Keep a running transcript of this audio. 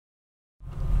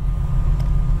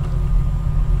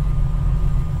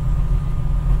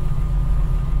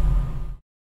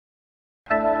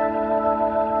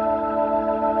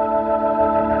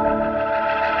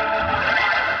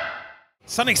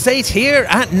Sonicstate here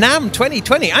at NAMM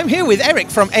 2020. I'm here with Eric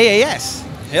from AAS.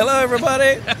 Hello,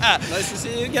 everybody. Nice to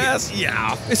see you guys.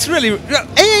 Yeah, it's really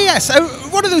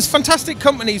AAS. One of those fantastic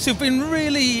companies who've been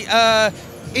really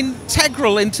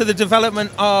integral into the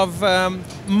development of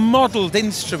modelled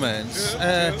instruments.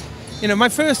 You know, my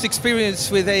first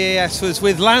experience with AAS was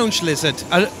with Lounge Lizard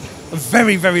a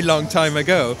very, very long time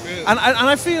ago, and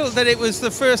I feel that it was the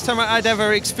first time I'd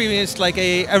ever experienced like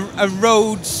a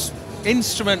Rhodes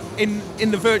instrument in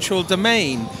the virtual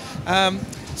domain.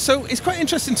 So it's quite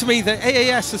interesting to me that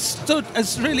AAS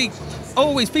has really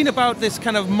always been about this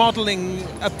kind of modelling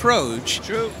approach.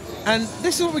 True. And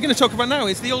this is what we're going to talk about now,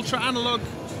 is the ultra analog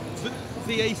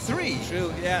VA-3.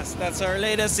 True, yes. That's our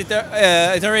latest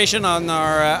iteration on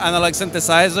our analog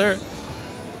synthesizer.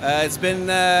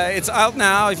 It's out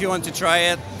now if you want to try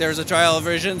it. There's a trial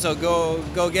version, so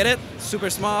go get it.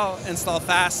 Super small, install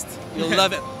fast. You'll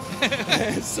love it.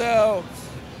 So,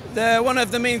 one of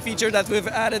the main features that we've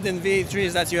added in VA-3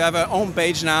 is that you have a home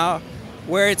page now,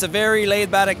 where it's a very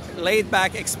laid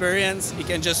back experience. You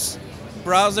can just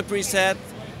browse the preset,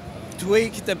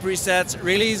 tweak the presets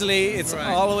really easily. It's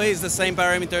always the same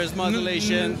parameters,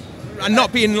 modulation. And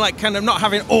not being like not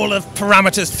having all the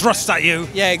parameters thrust at you.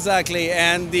 Yeah, exactly.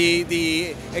 And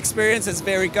the experience is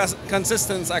very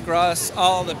consistent across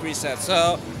all the presets.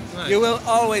 So you will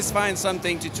always find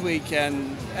something to tweak,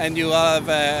 and you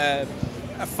have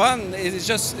fun. It's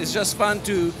just fun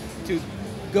to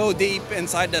go deep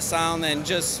inside the sound and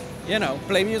just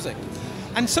play music.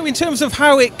 And so, in terms of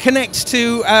how it connects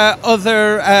to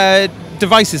other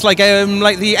devices, like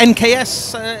the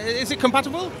NKS, is it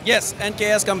compatible? Yes,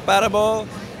 NKS compatible.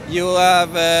 You'll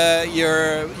have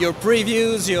your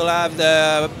previews. You'll have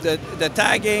the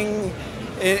tagging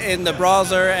in the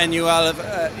browser, and you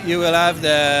will have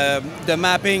the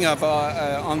mapping of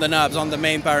on the knobs, on the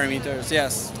main parameters.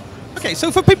 Yes. Okay,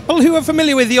 so for people who are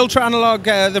familiar with the ultra analog,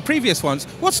 the previous ones,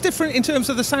 what's different in terms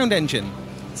of the sound engine?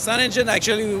 Sound engine,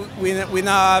 actually, we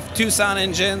now have two sound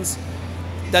engines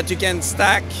that you can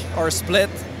stack or split.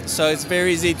 So it's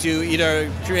very easy to either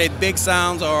create big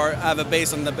sounds or have a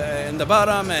bass in the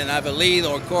bottom and have a lead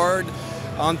or chord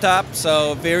on top.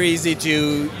 So very easy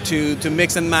to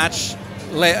mix and match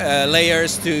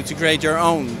layers to create your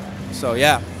own. So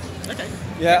yeah. Okay.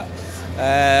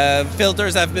 Yeah.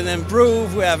 Filters have been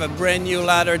improved. We have a brand new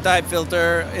ladder type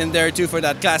filter in there too for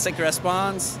that classic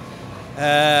response.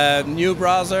 New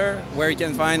browser where you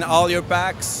can find all your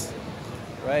packs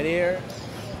right here.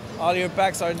 All your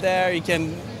packs are there. You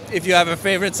can, if you have a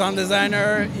favorite sound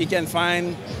designer, you can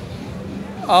find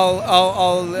all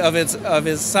of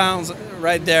his sounds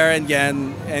right there and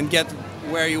get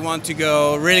where you want to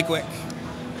go really quick.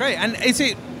 Great. And is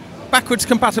it backwards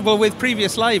compatible with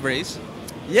previous libraries?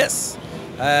 Yes.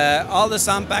 All the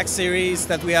sound pack series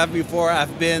that we have before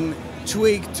have been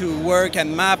tweaked to work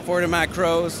and map for the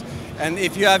macros. And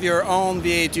if you have your own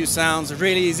VA2 sounds,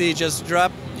 really easy, just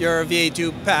drop your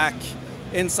VA2 pack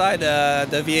inside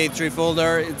the VA3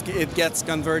 folder. It gets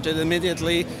converted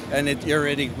immediately, and you're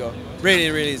ready to go.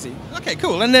 Really, really easy. Okay,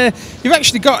 cool. And you've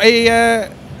actually got a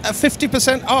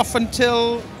 50% off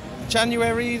until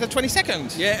January the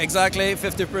 22nd. Yeah, exactly,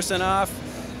 50% off.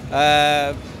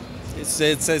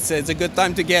 It's a good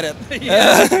time to get it.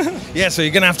 Yeah. Yeah, so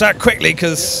you're going to have to act quickly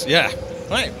because, yeah.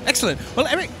 Right, excellent. Well,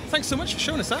 Eric, thanks so much for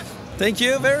showing us that. Thank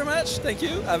you very much. Thank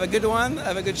you. Have a good one.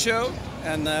 Have a good show.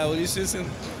 And we'll see you soon.